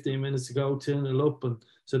with 15 minutes to go, 2-0 up, and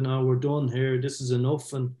said, "No, we're done here. This is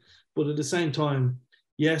enough." But at the same time,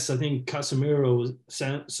 yes, I think Casemiro's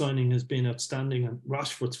signing has been outstanding, and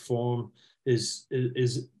Rashford's form is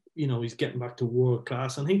he's getting back to world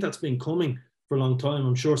class. I think that's been coming for a long time.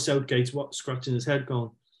 I'm sure Southgate's scratching his head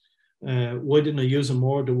going, why didn't I use him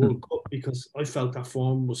more at the World Cup? Because I felt that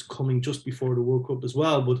form was coming just before the World Cup as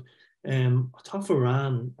well. But I thought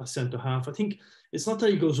Varane, a centre half, I think it's not that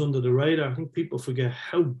he goes under the radar. I think people forget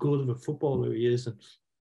how good of a footballer he is. And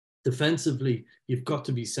defensively, you've got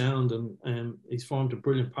to be sound. And he's formed a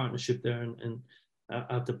brilliant partnership there and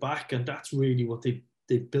at the back. And that's really what they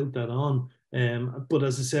built that on. But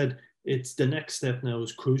as I said, it's the next step now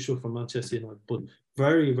is crucial for Manchester United. But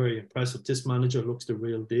very, very impressive. This manager looks the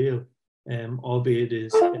real deal. Albeit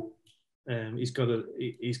he's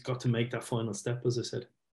got to make that final step, as I said.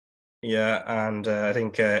 Yeah, and I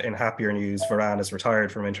think in happier news, Varane is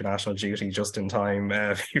retired from international duty just in time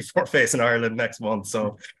before facing Ireland next month.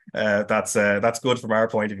 So that's good from our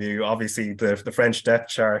point of view. Obviously, the French depth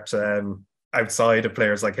chart outside of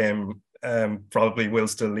players like him probably will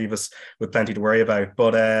still leave us with plenty to worry about.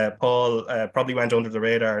 But Paul probably went under the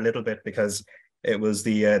radar a little bit because it was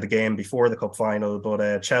the game before the cup final.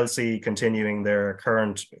 But Chelsea continuing their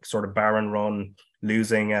current sort of barren run,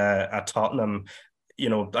 losing at Tottenham.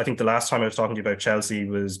 I think the last time I was talking to you about Chelsea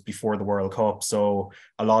was before the World Cup. So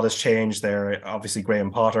a lot has changed there. Obviously, Graham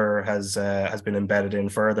Potter has been embedded in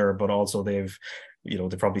further, but also they've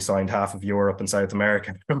probably signed half of Europe and South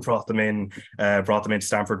America and brought them into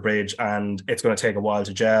Stamford Bridge, and it's going to take a while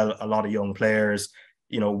to gel. A lot of young players.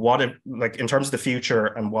 In terms of the future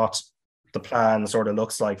and what the plan sort of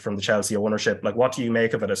looks like from the Chelsea ownership, like what do you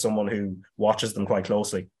make of it as someone who watches them quite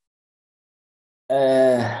closely?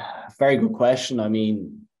 Very good question. I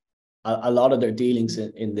mean, a lot of their dealings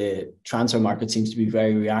in the transfer market seems to be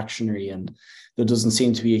very reactionary, and there doesn't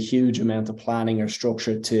seem to be a huge amount of planning or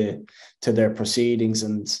structure to their proceedings.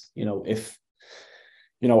 And if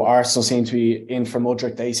Arsenal seem to be in for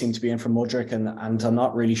Mudryk, they seem to be in for Mudryk, and I'm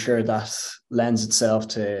not really sure that lends itself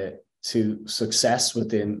to success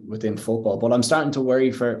within football. But I'm starting to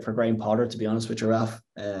worry for Graham Potter, to be honest with you, Raf.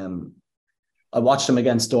 I watched them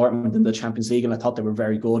against Dortmund in the Champions League, and I thought they were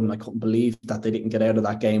very good, and I couldn't believe that they didn't get out of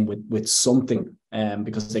that game with something,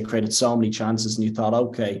 because they created so many chances, and you thought,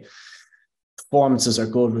 okay, performances are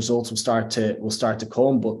good, results will start to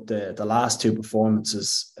come, but the last two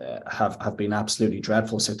performances have been absolutely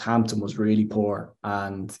dreadful. Southampton was really poor,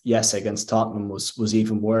 and yes, against Tottenham was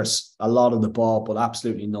even worse. A lot of the ball, but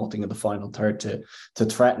absolutely nothing in the final third to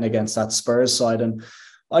threaten against that Spurs side. And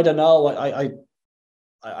I don't know,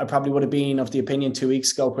 I probably would have been of the opinion 2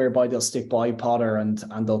 weeks ago whereby they'll stick by Potter and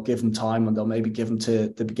they'll give him time, and they'll maybe give him to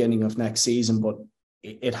the beginning of next season. But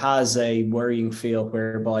it has a worrying feel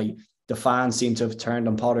whereby the fans seem to have turned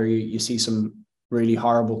on Potter. You see some really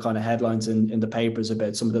horrible kind of headlines in the papers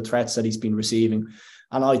about some of the threats that he's been receiving.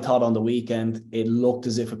 And I thought on the weekend, it looked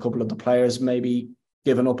as if a couple of the players maybe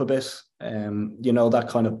given up a bit. That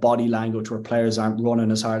kind of body language where players aren't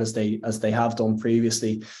running as hard as they have done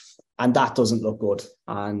previously. And that doesn't look good.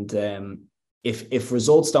 And if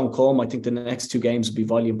results don't come, I think the next two games will be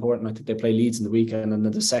vitally important. I think they play Leeds in the weekend and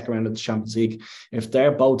then the second round of the Champions League. If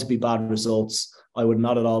they're both to be bad results, I would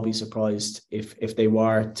not at all be surprised if they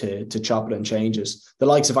were to chop it and changes. The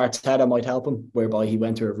likes of Arteta might help him, whereby he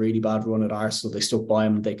went through a really bad run at Arsenal. They stuck by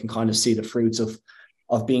him. They can kind of see the fruits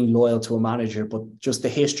of being loyal to a manager. But just the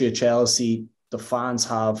history of Chelsea, the fans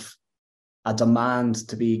have a demand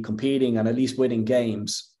to be competing and at least winning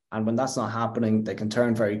games. And when that's not happening, they can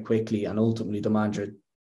turn very quickly, and ultimately the manager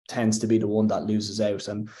tends to be the one that loses out.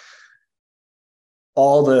 And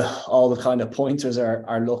all the kind of pointers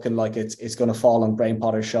are looking like it's going to fall on Graham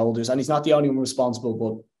Potter's shoulders. And he's not the only one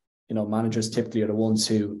responsible, but managers typically are the ones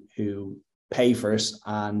who pay first.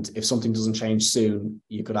 And if something doesn't change soon,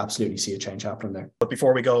 you could absolutely see a change happening there. But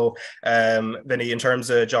before we go, Vinny, in terms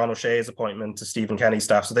of John O'Shea's appointment to Stephen Kenny's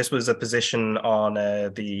staff, so this was a position on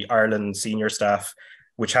the Ireland senior staff,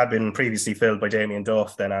 which had been previously filled by Damien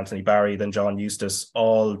Duff, then Anthony Barry, then John Eustace,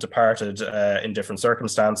 all departed in different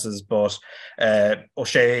circumstances. But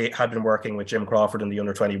O'Shea had been working with Jim Crawford in the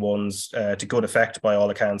under-21s to good effect by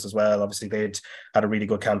all accounts as well. Obviously, they'd had a really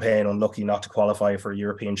good campaign, unlucky not to qualify for a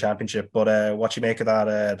European Championship. But what do you make of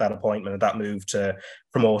that appointment and that move to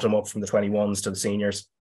promote him up from the 21s to the seniors?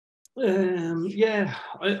 Yeah,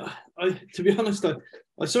 I to be honest,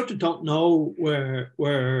 I sort of don't know where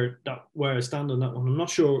I stand on that one. I'm not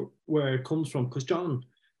sure where it comes from, because John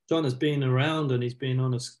has been around and he's been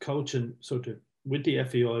on his coaching sort of with the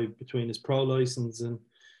FEI between his pro license, and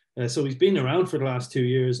so he's been around for the last 2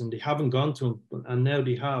 years, and they haven't gone to him, and now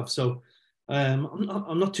they have. So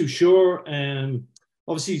I'm not too sure.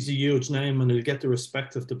 Obviously he's a huge name and he'll get the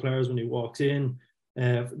respect of the players when he walks in.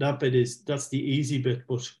 That's the easy bit,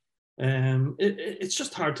 but it's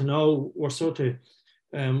just hard to know. We're sort of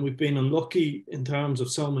we've been unlucky in terms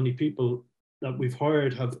of so many people that we've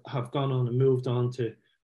hired have gone on and moved on to,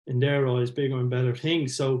 in their eyes, bigger and better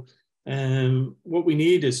things. So what we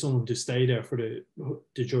need is someone to stay there for the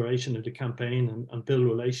duration of the campaign and build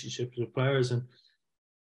relationships with players.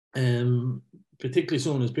 And particularly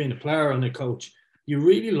someone who's been a player and a coach, you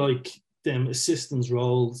really like them assistants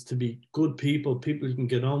roles to be good people you can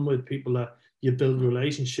get on with, people that you build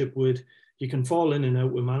relationship with. You can fall in and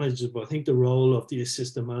out with managers, but I think the role of the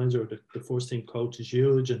assistant manager or the first team coach is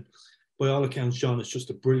huge. And by all accounts, John is just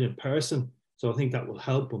a brilliant person. So I think that will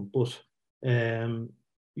help him. But,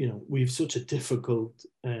 you know, we have such a difficult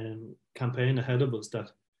campaign ahead of us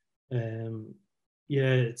that,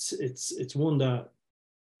 it's one that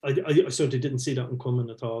I sort of didn't see that one coming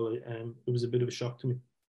at all. It was a bit of a shock to me.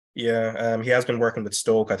 Yeah, he has been working with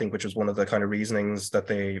Stoke, I think, which was one of the kind of reasonings that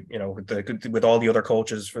they, you know, with all the other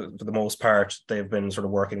coaches for the most part, they've been sort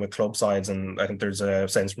of working with club sides. And I think there's a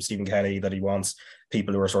sense from Stephen Kenny that he wants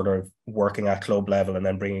people who are sort of working at club level and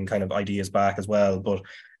then bringing kind of ideas back as well. But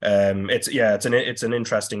it's an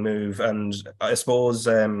interesting move. And I suppose,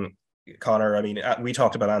 Conor, I mean, we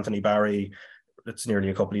talked about Anthony Barry. It's nearly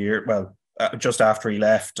a couple of years. Well, just after he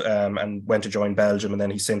left and went to join Belgium, and then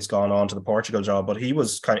he's since gone on to the Portugal job. But he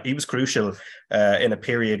was crucial in a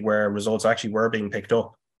period where results actually were being picked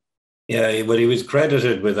up. Yeah, but he was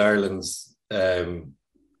credited with Ireland's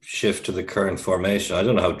shift to the current formation. I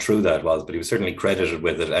don't know how true that was, but he was certainly credited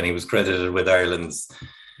with it, and he was credited with Ireland's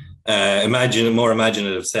more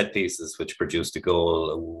imaginative set pieces, which produced a goal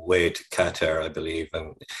away to Qatar, I believe.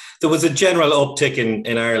 And there was a general uptick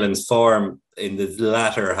in Ireland's form in the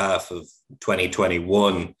latter half of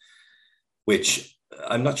 2021, which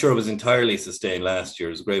I'm not sure was entirely sustained last year.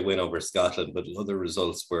 It was a great win over Scotland, but other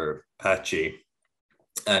results were patchy,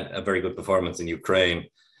 and a very good performance in Ukraine.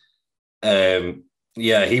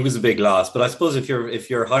 He was a big loss. But I suppose if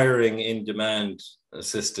you're hiring in demand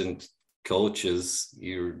assistant coaches,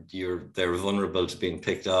 they're vulnerable to being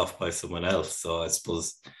picked off by someone else. So I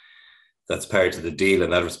suppose that's part of the deal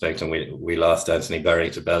in that respect. And we lost Anthony Barry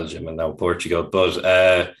to Belgium and now Portugal. But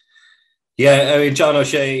I mean, John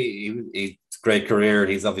O'Shea, he's a great career.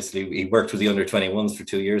 He worked with the under-21s for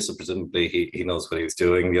 2 years, so presumably he knows what he was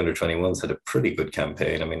doing. The under-21s had a pretty good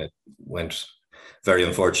campaign. I mean, it went very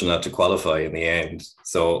unfortunate not to qualify in the end.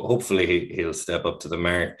 So hopefully he'll step up to the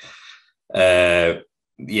mark. I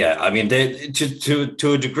mean,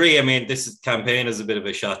 to a degree, I mean, this campaign is a bit of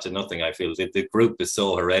a shot to nothing, I feel. The group is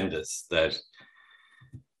so horrendous that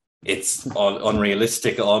it's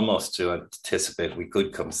unrealistic almost to anticipate we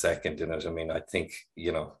could come second in it. I mean, I think,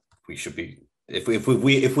 you know, we should be,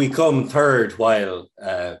 if we come third while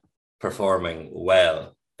performing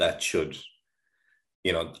well, that should,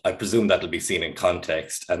 you know, I presume that'll be seen in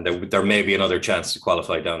context, and there may be another chance to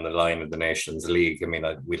qualify down the line of the Nations League. I mean,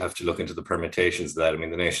 we'd have to look into the permutations of that. I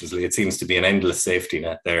mean, the Nations League, it seems to be an endless safety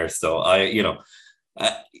net there. So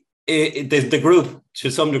the group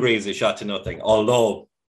to some degree is a shot to nothing, although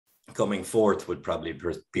coming fourth would probably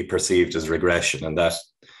be perceived as regression, and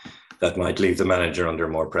that might leave the manager under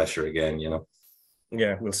more pressure again, you know.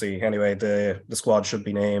 Yeah, we'll see. Anyway, the squad should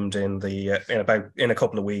be named in a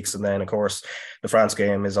couple of weeks, and then of course the France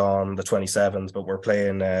game is on the 27th, but we're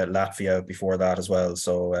playing Latvia before that as well.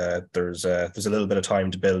 So there's a little bit of time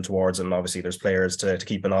to build towards it, and obviously there's players to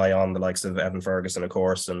keep an eye on, the likes of Evan Ferguson, of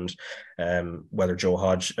course, and whether Joe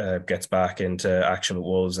Hodge gets back into action with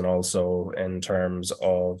Wolves, and also in terms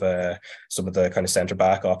of some of the kind of centre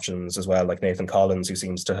back options as well, like Nathan Collins, who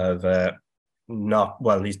seems to have he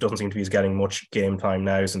doesn't seem to be getting much game time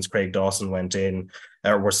now since Craig Dawson went in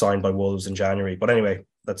or were signed by Wolves in January. But anyway,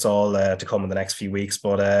 that's all to come in the next few weeks.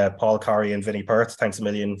 But Paul Corry and Vinny Perth, thanks a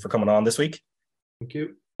million for coming on this week. Thank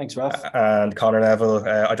you. Thanks, Ralph. And Conor Neville,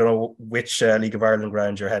 I don't know which League of Ireland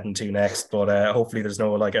ground you're heading to next, but hopefully there's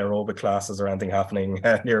no like aerobic classes or anything happening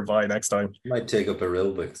nearby next time. Might take up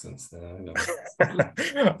aerobics since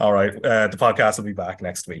All right, the podcast will be back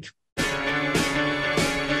next week.